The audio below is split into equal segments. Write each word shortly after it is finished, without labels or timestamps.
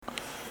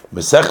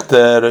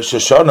Masechta Rosh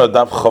Hashanah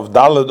Daf Chav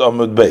Daled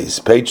Amud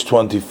Beis, page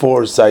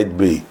 24, side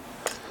B.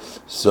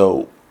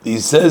 So he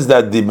says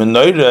that the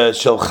menorah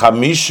shel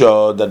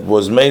chamisha that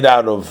was made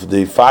out of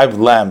the 5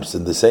 lamps,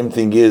 and the same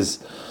thing is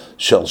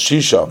shel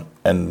shisha,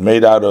 and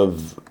made out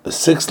of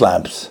 6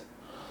 lamps,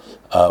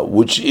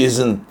 which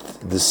isn't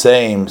the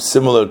same,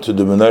 similar to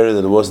the menorah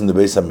that was in the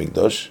Beis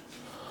Hamikdash.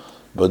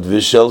 But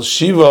v'shel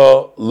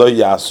shiva lo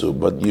yasu,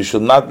 but you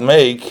should not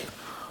make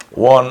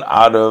one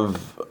out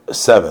of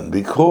 7,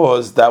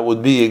 because that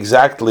would be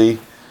exactly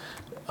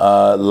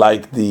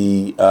like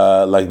the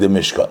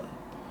Mishkan.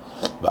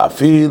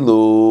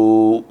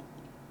 V'afilu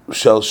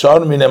shel shar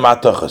mine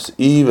matachas,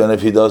 even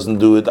if he doesn't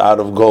do it out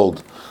of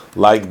gold,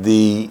 like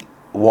the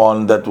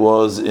one that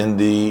was in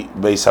the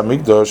Beis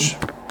Hamikdash.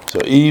 So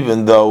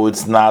even though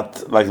it's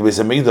not like the Beis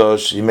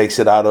Hamikdash, he makes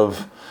it out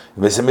of.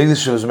 Beis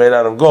Hamikdash was made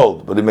out of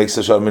gold, but he makes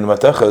the shar mine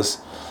matachas,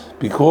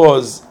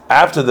 because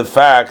after the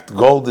fact,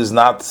 gold is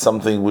not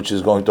something which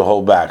is going to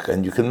hold back,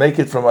 and you can make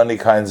it from any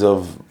kinds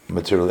of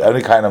material,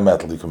 any kind of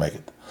metal you can make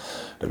it.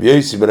 Rabbi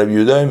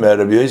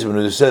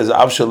Yossi says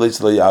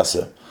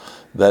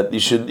that you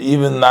should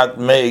even not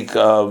make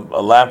a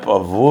lamp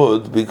of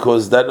wood,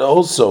 because that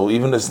also,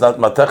 even if it's not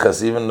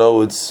matachas, even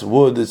though it's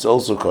wood, it's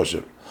also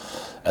kosher.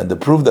 And the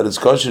proof that it's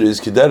kosher is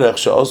kiderech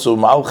she'osu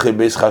malchei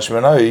beis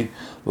Chashmonai,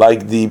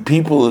 like the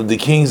people of the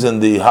kings in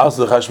the house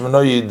of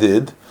Chashmonai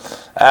did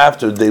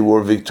after they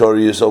were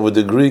victorious over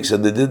the Greeks,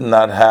 and they did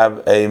not have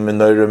a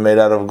menorah made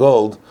out of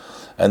gold,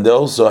 and they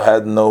also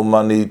had no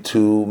money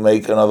to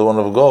make another one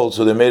of gold,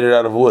 so they made it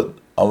out of wood.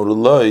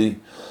 Amrullah,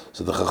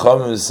 so the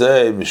Chachamim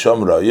say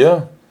misham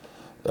raya.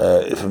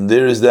 From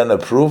there is then a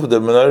proof the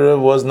menorah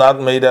was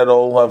not made at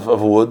all of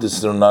wood.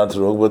 It's not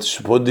wrong, but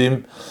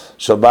shpudim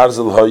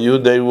shabarzel hayu,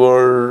 they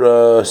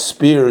were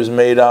spears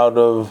made out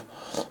of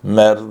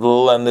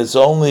metal, and it's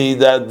only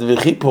that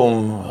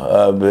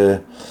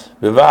v'chipum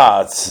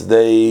b'vatz,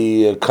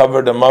 they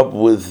covered them up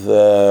with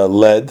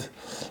lead,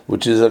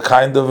 which is a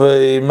kind of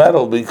a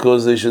metal,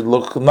 because they should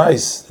look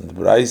nice. The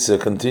Braisa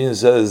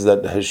continues, says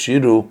that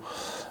Hashiru,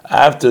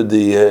 after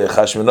the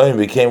Chashmonaim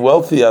became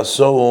wealthy,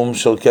 Asoum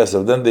shel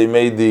kesef, then they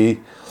made the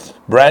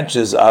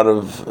branches out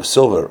of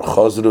silver,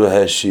 Chazru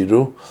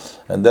Hashiru,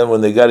 and then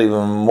when they got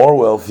even more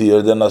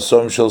wealthier, then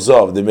Asoum shel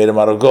zav, they made them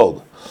out of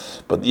gold.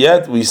 But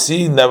yet we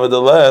see,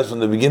 nevertheless, from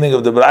the beginning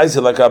of the Braisa,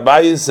 like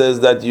Abaye says,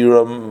 that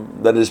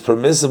that is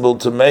permissible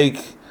to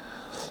make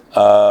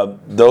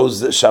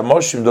those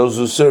shamoshim, those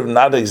who serve,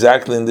 not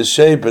exactly in the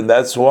shape, and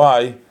that's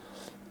why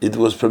it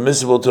was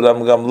permissible to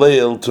Ram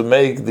Gamliel to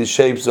make the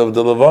shapes of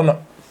the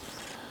Levana.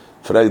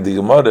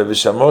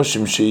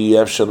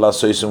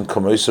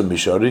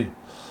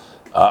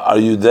 Are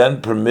you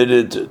then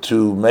permitted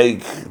to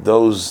make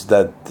those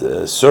that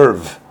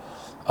serve,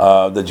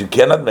 that you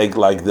cannot make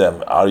like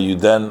them? Are you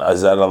then,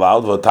 is that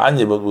allowed? But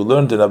we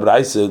learned in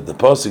Abraisa, the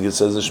pasuk, it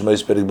says in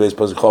Shmos Perek Beis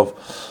pasuk Chov,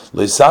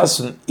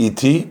 Leisasun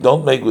iti,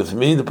 don't make with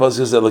me. The pasuk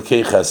is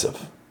Elokei Chesef.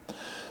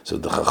 So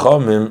the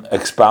Chachamim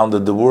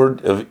expounded the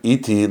word of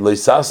iti,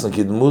 Leisasun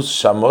kidmus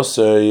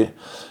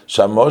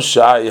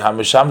shamosai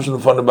hamisham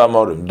shulfanu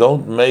b'amorim.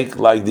 Don't make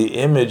like the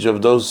image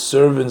of those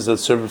servants that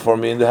serve before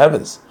me in the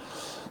heavens.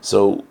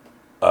 So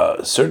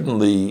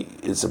certainly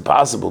it's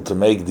impossible to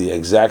make the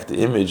exact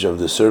image of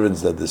the servants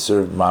that they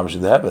serve mamish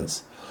in the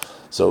heavens.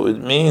 So it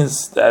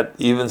means that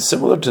even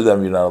similar to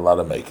them, you're not allowed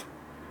to make.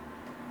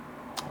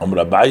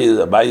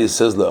 Abaye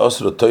says the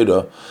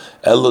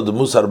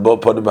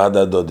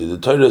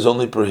Torah has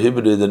only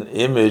prohibited an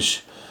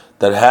image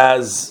that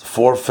has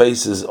 4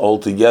 faces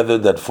altogether,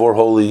 that 4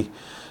 holy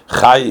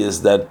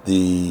chayis, that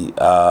the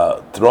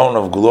throne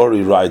of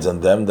glory rides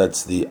on them.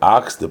 That's the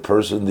ox, the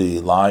person,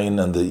 the lion,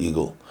 and the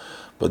eagle.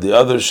 But the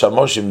other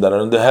shamoshim that are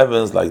in the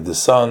heavens, like the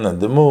sun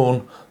and the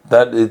moon,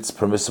 that it's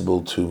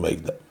permissible to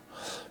make them.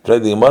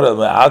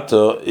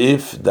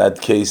 If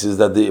that case is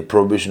that the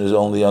prohibition is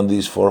only on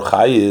these 4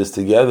 chayis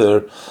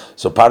together,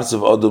 so parts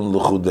of Adam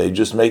Luchudei,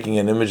 just making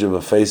an image of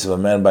a face of a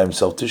man by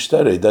himself,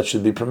 Tishtere, that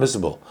should be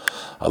permissible.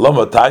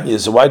 Alama Tanya,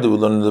 so why do we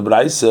learn in the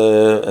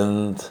Braisa,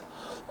 and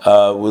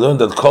we learn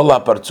that Kol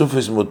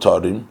HaPartzufis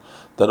Mutarim,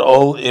 that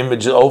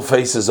all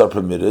faces are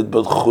permitted,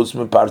 but Chutz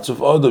Me Partzuf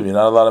Adam, you're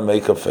not allowed to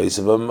make a face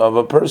of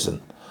a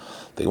person.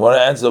 The Gemara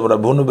answers,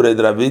 Rabbeinu B'rei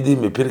Ravidi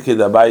Mipirkei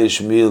Abaye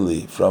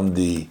Shmieli, from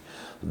the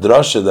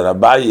drasha that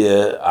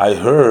Abaye, I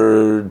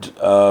heard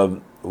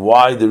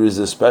why there is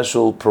a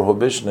special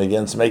prohibition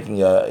against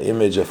making an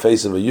image, a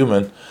face of a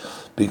human,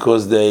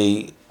 because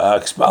they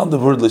expound the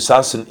word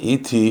Leisasun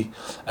iti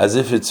as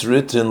if it's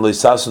written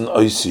Leisasun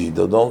oisi.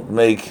 They don't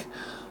make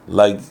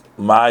like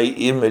my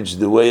image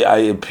the way I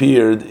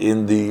appeared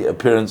in the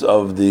appearance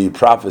of the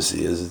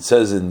prophecy, as it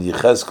says in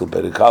Yechezkel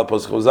Perikal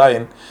Pasuk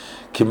Zayin,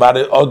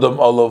 Kimare Odom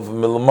Olav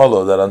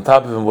Milmolo, that on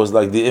top of him was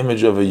like the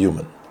image of a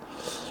human.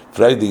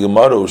 But the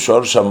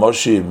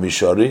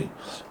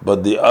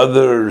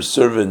other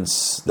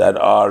servants that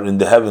are in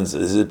the heavens,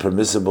 is it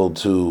permissible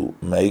to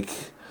make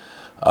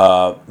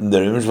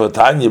their image for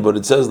Tanya? But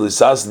it says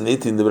Lisas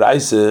Niti in the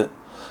Braise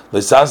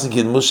not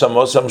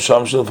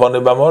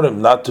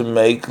to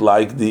make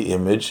like the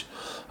image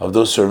of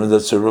those servants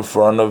that serve in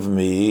front of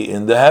me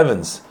in the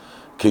heavens.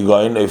 As the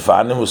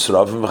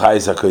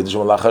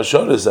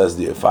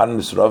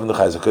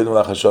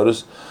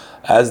Efanim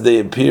as they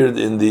appeared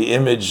in the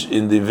image,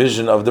 in the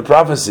vision of the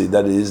prophecy,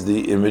 that is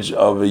the image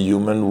of a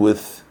human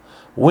with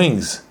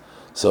wings.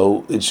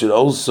 So it should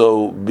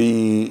also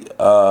be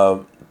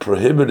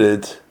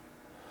prohibited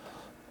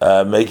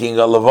making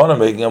a lavona,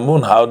 making a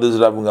moon. How does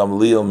Rabbi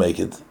Gamliel make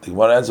it? The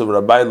Gemara answers,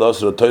 Rabbi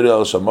Losra Torah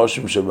al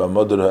Shamoshim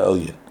Shebamodar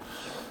Ha'elyin,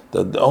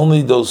 that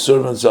only those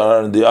servants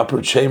are in the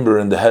upper chamber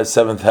in the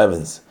seventh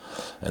heavens.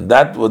 And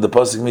that what the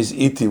pasuk means,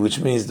 iti, which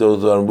means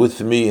those are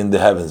with me in the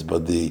heavens.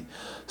 But the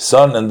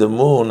sun and the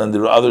moon and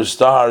the other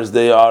stars,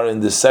 they are in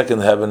the second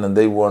heaven, and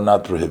they were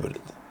not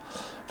prohibited.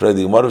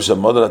 You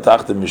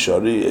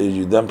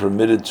then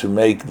permitted to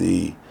make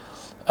the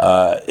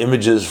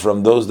images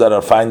from those that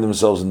are find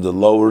themselves in the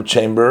lower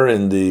chamber,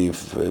 in the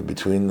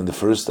between the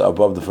first,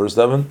 above the first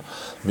heaven.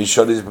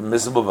 Mishari is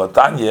permissible,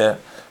 Vatanya.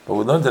 But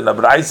we learned in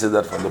Abraisa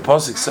that from the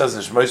pasuk says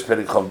in Shmois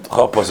Perik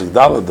Chav pasuk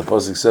Daled, the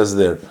pasuk says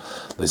there,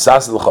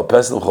 L'sas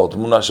l'chapes l'chol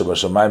tmuna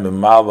shebashamayim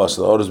mimal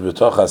v'ashla'orus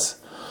b'tochas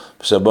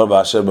v'shabar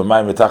v'asher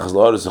b'mayim mitachas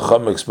l'orus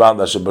v'chom expand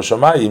asher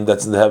b'shamayim.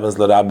 That's in the heavens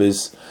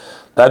l'rabis.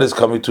 That is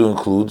coming to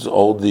include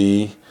all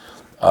the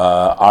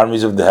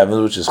armies of the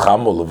heavens, which is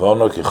Chamol,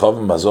 Levono,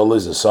 Kechovim,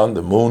 Mazolis, the sun,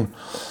 the moon,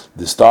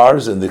 the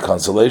stars, and the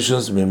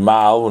constellations.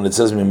 Mimal, when it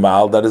says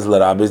Mimal, that is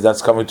Larabis,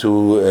 that's coming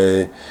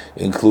to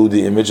include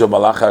the image of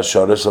Malach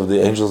HaShoresh, of the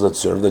angels that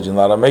serve, that you're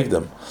not allowed to make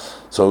them.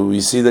 So we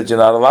see that you're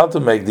not allowed to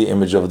make the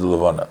image of the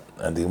Levona.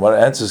 And the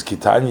Gemara answers,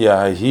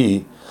 Kitanya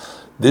Hahi,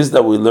 this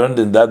that we learned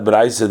in that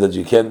Braisa, that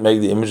you can't make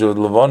the image of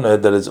the Levona,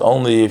 that it's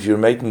only if you're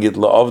making it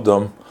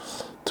La'avdom,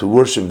 to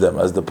worship them.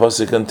 As the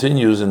pasuk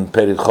continues in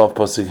Perik Chav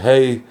pasuk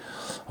Hey,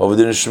 over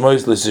the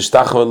Shmois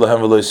l'sishtachva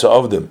lahem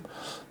v'loisa'avdim,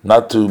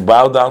 not to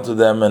bow down to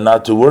them and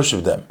not to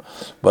worship them.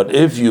 But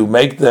if you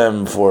make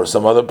them for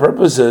some other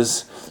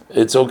purposes,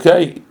 it's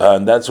okay.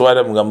 And that's why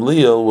Rabbi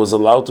Gamliel was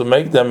allowed to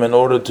make them in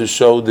order to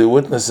show the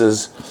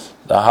witnesses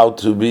how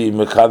to be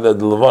mekadeh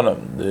l'levona,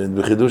 the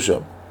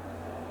b'chidusha.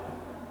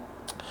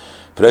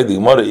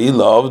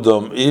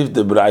 If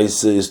the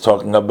Braisa is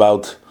talking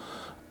about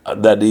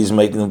that he's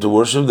making them to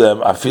worship them,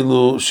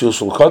 afilu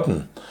shilshul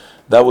cotton,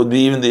 that would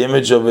be even the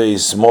image of a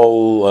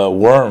small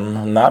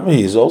worm,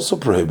 nami, is also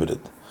prohibited.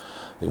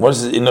 What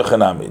is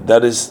inochanami?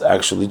 That is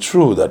actually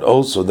true, that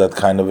also that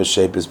kind of a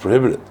shape is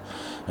prohibited.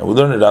 And we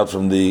learn it out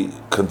from the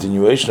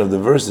continuation of the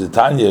verse. The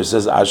Tanya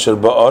says, asher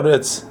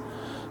ba'aretz,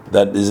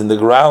 that is in the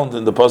ground,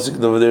 and the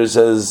pasuk over there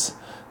says,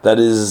 that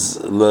is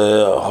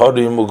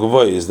lehorim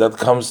ugvois, that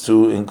comes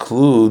to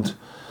include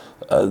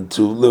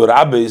to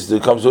L'Rabbeis, there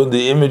comes with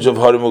the image of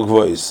Harim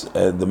Ugvois,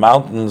 the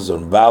mountains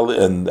and valley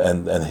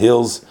and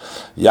hills,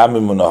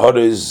 Yamim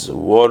Unahoris,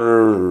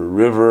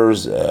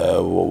 waters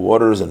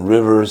and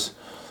rivers,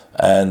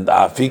 and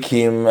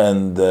Afikim,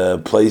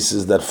 and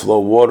places that flow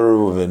water,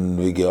 and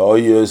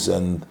Vigeoyos,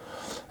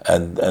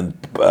 and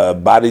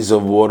bodies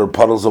of water,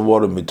 puddles of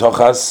water,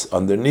 Mitochas.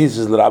 Underneath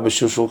is L'Rabbe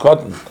Shushul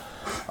Cotton.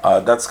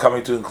 That's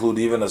coming to include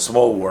even a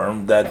small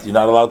worm, that you're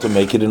not allowed to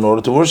make it in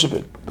order to worship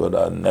it. But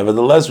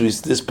nevertheless,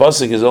 this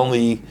pasuk is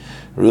only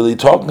really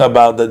talking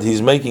about that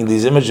he's making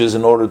these images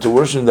in order to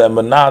worship them,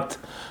 but not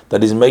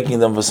that he's making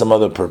them for some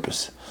other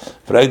purpose.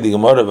 Are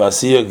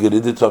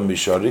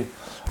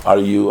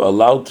you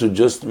allowed to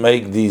just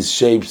make these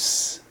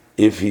shapes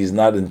if he's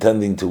not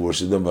intending to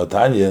worship them? But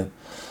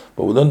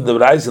we don't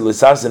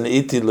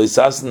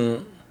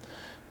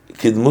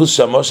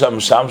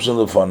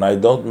I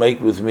don't make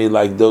with me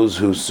like those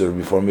who serve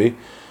before me,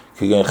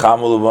 as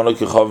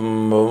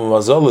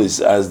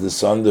the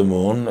sun, the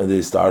moon, and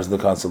the stars, and the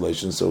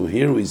constellations. So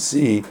here we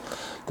see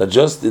that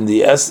just in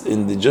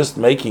the just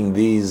making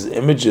these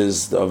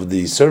images of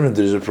the servant,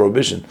 there's a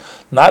prohibition.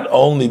 Not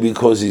only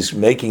because he's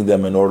making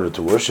them in order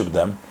to worship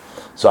them.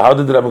 So how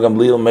did Rabbi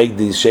Gamliel make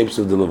these shapes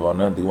of the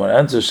Levana? The one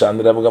answer, Shan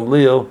Rabbi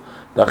Gamliel,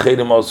 but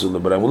Rabbi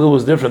Gamliel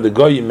was different. The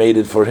Goy made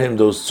it for him,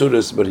 those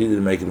tzuras, but he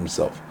didn't make it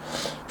himself.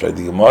 But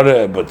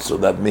so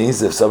that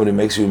means if somebody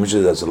makes you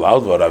images, that's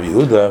allowed for Rabbi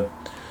Yehuda.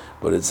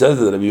 But it says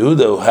that Rabbi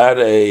Yehuda had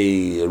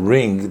a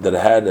ring that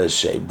had a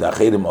shape, that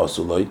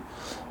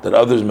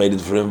others made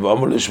it for him. And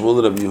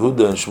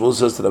Shmuel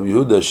says to Rabbi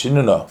Yehuda,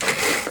 Shinuna,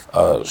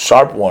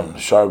 sharp one,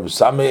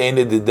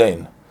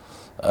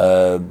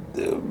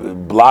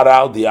 blot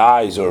out the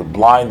eyes or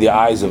blind the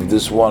eyes of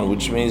this one,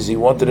 which means he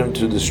wanted him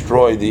to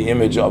destroy the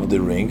image of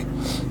the ring.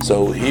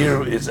 So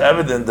here it's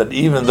evident that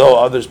even though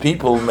others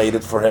people made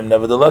it for him,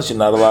 nevertheless you're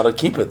not allowed to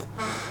keep it.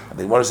 I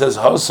think when it says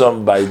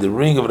Hosam, by the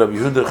ring of Rabbi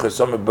Yehuda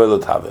Chesam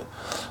Belot Have,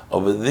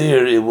 over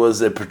there it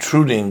was a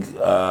protruding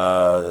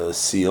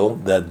seal,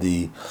 that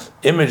the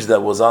image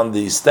that was on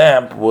the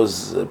stamp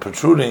was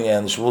protruding,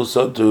 and Shmuel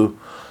sought to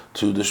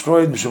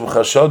destroy it Mishum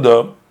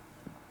Chashoda,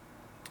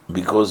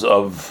 because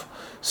of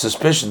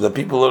suspicion that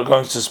people are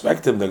going to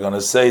suspect him. They're going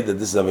to say that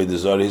this is Avodah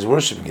Zarah, he's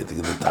worshiping it.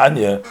 The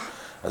Tanya,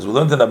 as we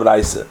learned in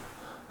Abraisa,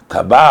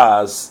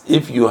 Kabas,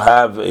 if you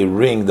have a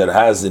ring that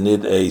has in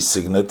it a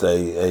signet,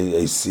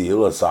 a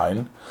seal, a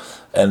sign,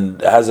 and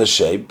has a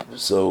shape,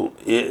 so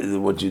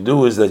what you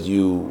do is that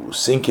you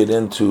sink it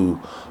into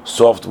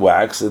soft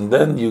wax, and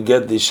then you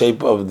get the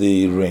shape of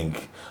the ring,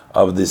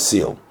 of the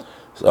seal.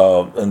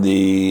 So in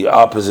the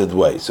opposite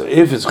way. So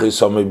if it's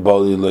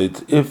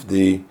if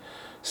the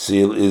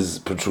seal is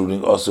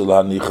protruding,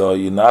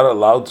 you're not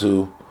allowed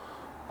to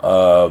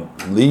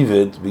leave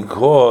it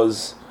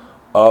because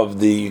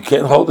of you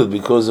can't hold it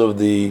because of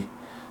the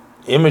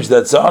image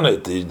that's on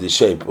it, the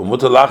shape. But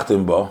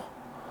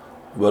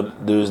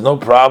there is no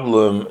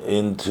problem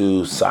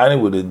into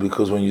signing with it,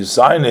 because when you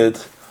sign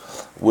it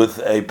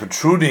with a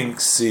protruding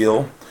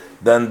seal,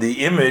 then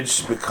the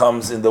image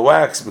becomes in the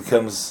wax,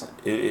 becomes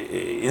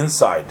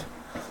inside.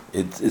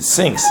 It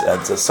sinks.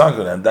 It's a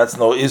sunken, and that's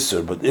no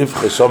isur. But if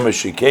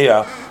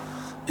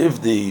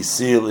if the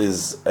seal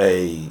is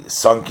a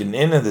sunken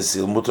in the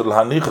seal, mutar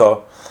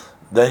hanicha,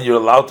 then you're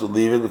allowed to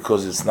leave it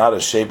because it's not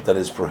a shape that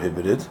is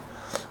prohibited.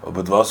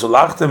 But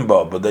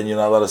then you're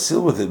not allowed to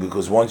seal with it,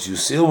 because once you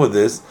seal with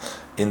this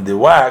in the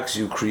wax,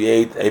 you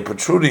create a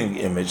protruding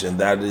image, and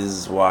that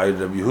is why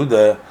Rabbi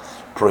Yehuda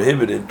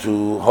prohibited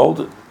to hold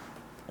it.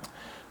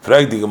 Do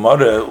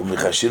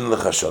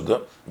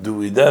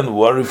we then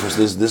worry for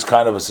this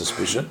kind of a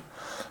suspicion?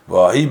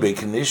 But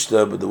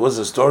there was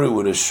a story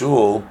with a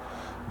shul,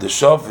 the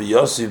Shof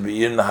Yosef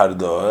Be'ir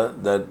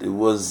Nahardoa, that it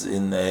was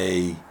in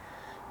a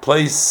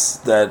place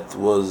that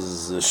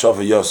was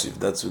Shof Yosef.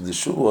 That's what the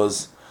shul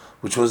was,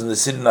 which was in the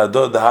city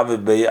Nahardoa, the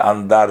Have Bei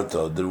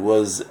Andarto. There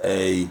was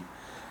an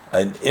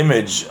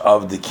image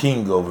of the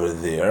king over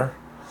there.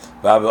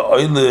 Rav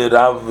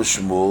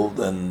Shmuel,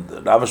 and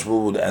Rav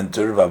Shmuel would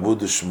enter, Vavud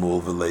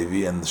Shmuel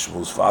Levi, and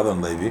Shmuel's father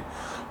and Levi,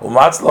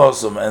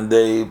 and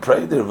they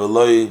prayed there,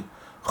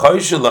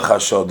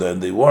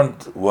 and they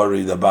weren't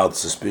worried about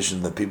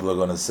suspicion that people are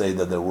going to say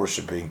that they're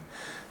worshipping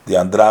the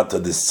Andrata,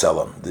 this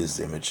Tzelem, this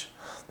image.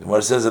 The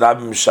Gemara says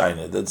Rabbi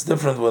Mishayne. That's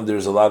different when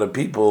there's a lot of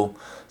people,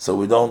 so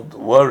we don't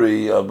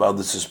worry about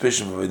the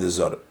suspicion of Avodah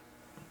Zarah.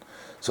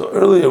 So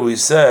earlier we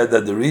said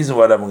that the reason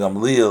why Rabbi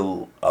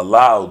Gamliel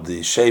allowed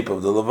the shape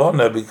of the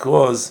Levana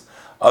because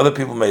other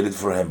people made it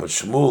for him. But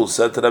Shmuel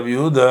said to Rabbi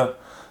Yehuda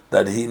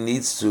that he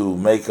needs to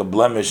make a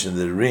blemish in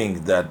the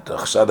ring that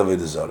Chashad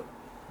Avodah Zarah.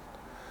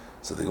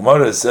 So the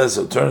Gemara says,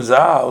 so it turns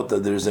out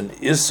that there's an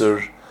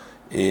Isser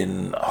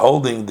in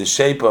holding the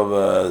shape of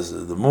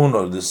the moon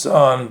or the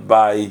sun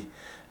by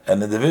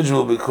an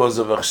individual because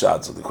of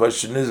Chashad. So the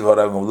question is, what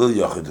Rabbi Gamliel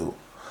Yachidu?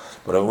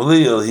 But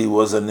Gamliel, he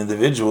was an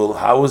individual.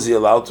 How was he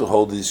allowed to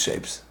hold these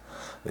shapes?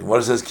 The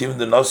Gemara says, "Kim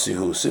the Nasi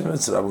who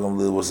Simitz Rabbi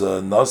Gamliel was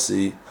a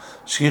Nasi,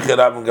 Shkiche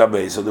Rabbi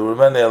Gabei." So there were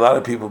a lot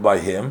of people by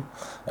him,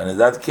 and in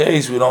that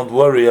case, we don't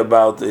worry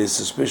about a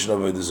suspicion of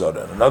Avodah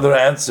Zarah. Another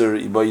answer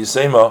by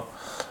Yisema,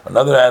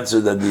 another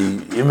answer that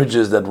the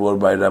images that were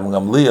by Rabbi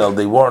Gamliel,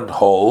 they weren't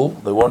whole,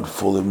 they weren't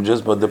full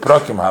images, but the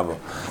prakim hava,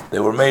 they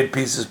were made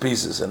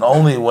pieces, and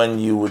only when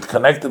you would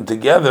connect them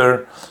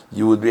together,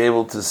 you would be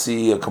able to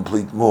see a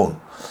complete moon.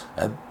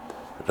 And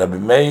Rabbi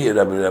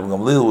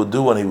Gamliel would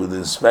do when he would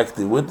inspect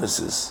the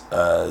witnesses,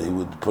 he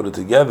would put it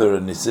together,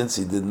 and since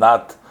he did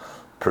not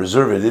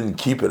preserve it, didn't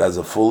keep it as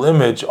a full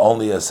image,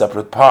 only as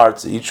separate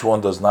parts, each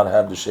one does not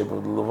have the shape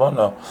of the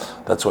Levana,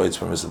 that's why it's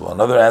permissible.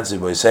 Another answer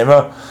by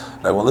Sema,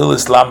 Rabbi Gamliel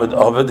Islamed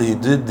Ovid, he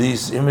did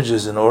these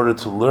images in order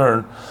to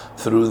learn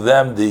through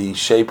them the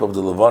shape of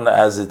the Levana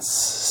as it's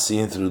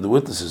seen through the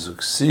witnesses.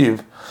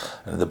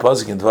 And the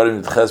pasuk in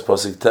Dvarim Yitches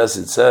pasuk Tes,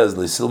 it says,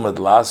 "Leisilmed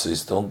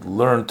lasis," don't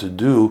learn to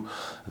do.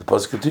 The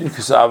pasuk continues,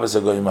 "Kisavas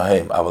agoyim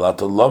haim."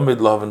 Avalato lomid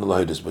lavin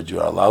lohidus, but you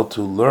are allowed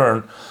to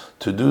learn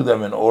to do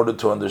them in order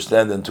to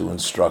understand and to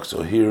instruct.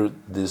 So here,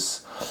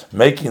 this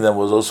making them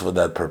was also for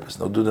that purpose.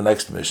 Now, do the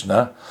next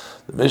Mishnah.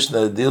 The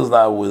Mishnah deals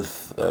now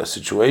with a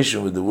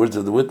situation where the words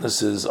of the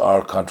witnesses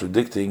are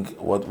contradicting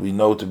what we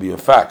know to be a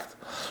fact.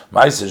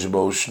 There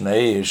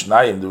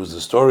was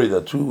a story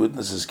that two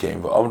witnesses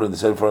came. They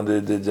said from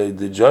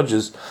the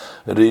judges,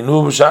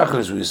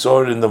 we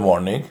saw it in the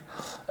morning,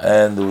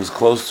 and it was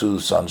close to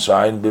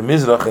sunshine,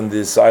 b'mizrach, in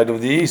the side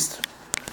of the east.